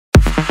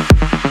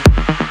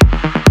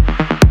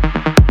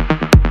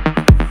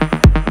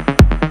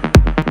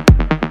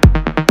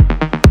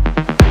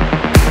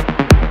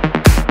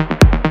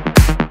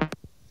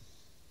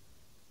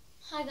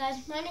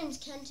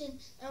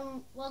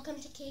Welcome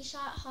to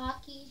K-Shot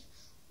Hockey.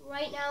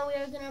 Right now we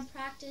are going to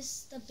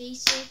practice the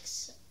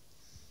basics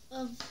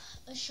of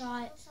a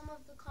shot. Some of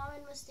the common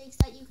mistakes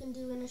that you can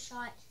do in a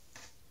shot.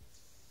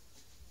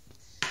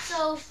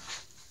 So,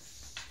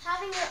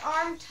 having your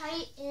arm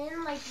tight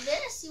in like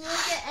this, you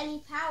won't get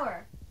any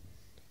power.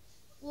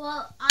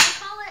 Well,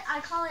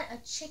 I call it a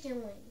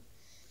chicken wing.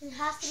 It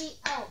has to be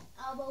out,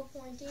 elbow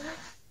pointing.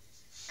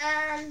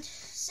 And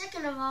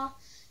second of all,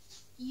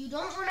 you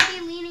don't want to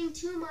be leaning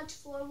too much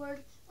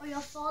forward or you'll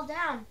fall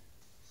down.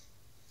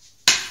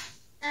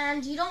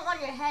 And you don't want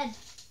your head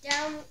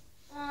down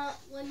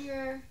when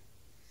you're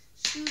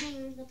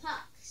shooting the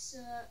puck,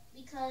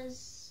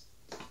 because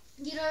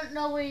you don't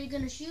know where you're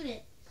going to shoot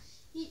it.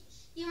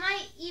 You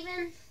might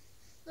even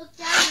look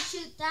down and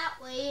shoot that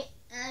way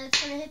and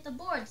it's going to hit the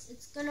boards.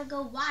 It's going to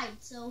go wide,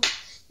 so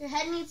your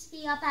head needs to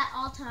be up at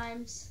all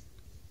times.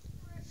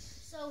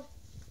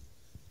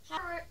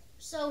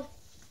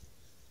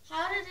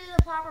 How to do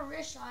the proper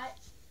wrist shot?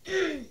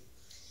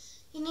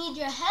 You need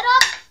your head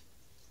up,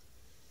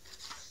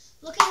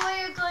 looking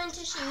where you're going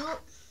to shoot,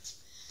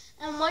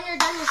 and when you're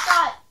done your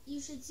shot, you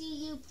should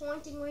see you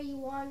pointing where you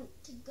want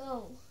to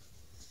go.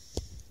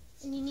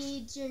 And you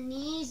need your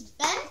knees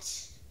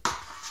bent,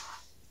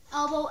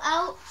 elbow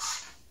out,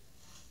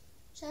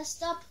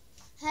 chest up,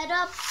 head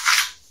up,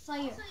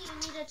 fire. Also, you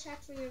need to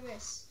check for your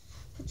wrist.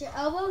 Put your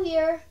elbow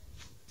here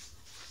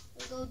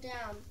and go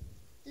down.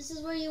 This is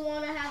where you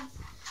want to have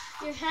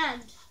your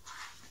hand.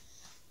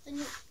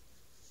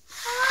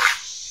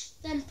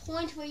 Then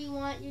point where you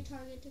want your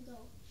target to go.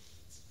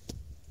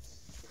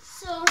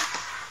 So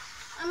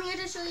I'm here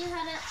to show you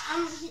how to.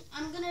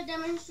 I'm gonna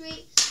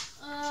demonstrate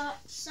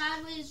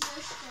sideways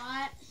wrist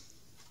shot.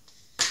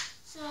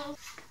 So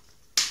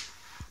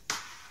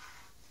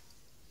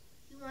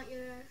you want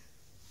your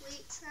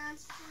weight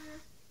transfer.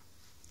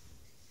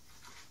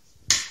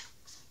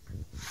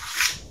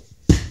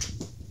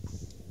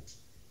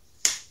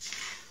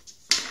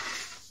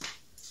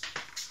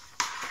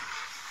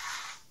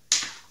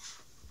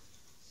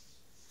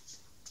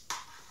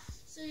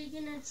 So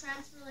you're going to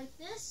transfer like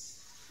this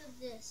to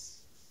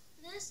this,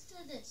 this to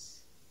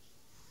this.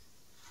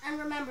 And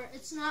remember,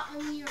 it's not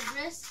only your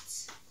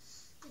wrists,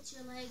 it's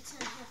your legs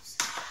and hips.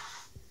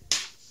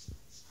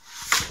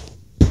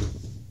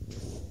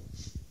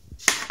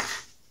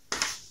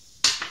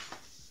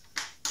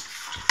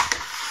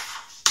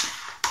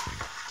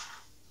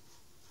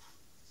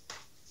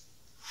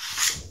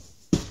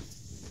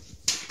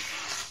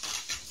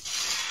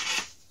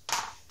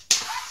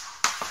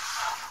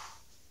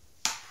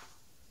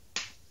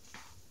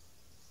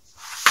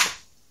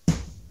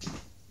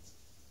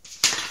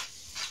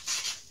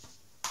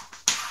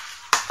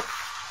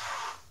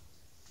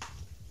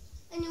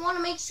 And you want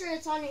to make sure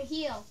it's on your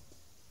heel.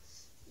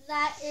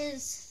 That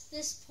is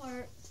this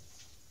part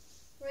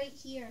right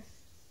here.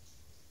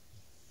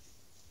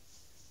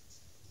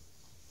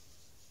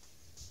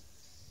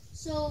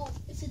 So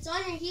if it's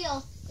on your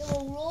heel, it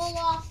will roll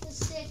off the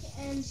stick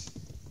and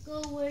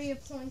go where you're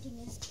pointing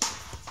it.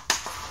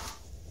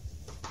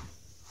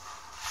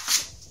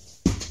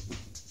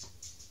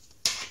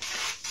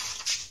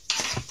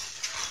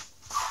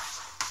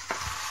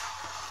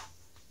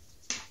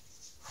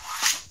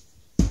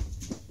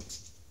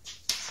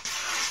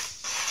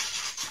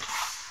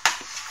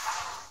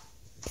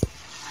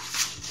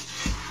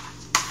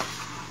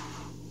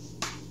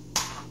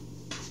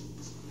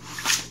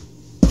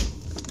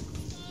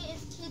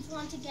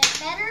 Want to get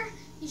better,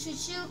 you should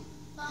shoot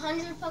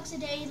 100 pucks a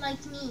day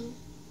like me.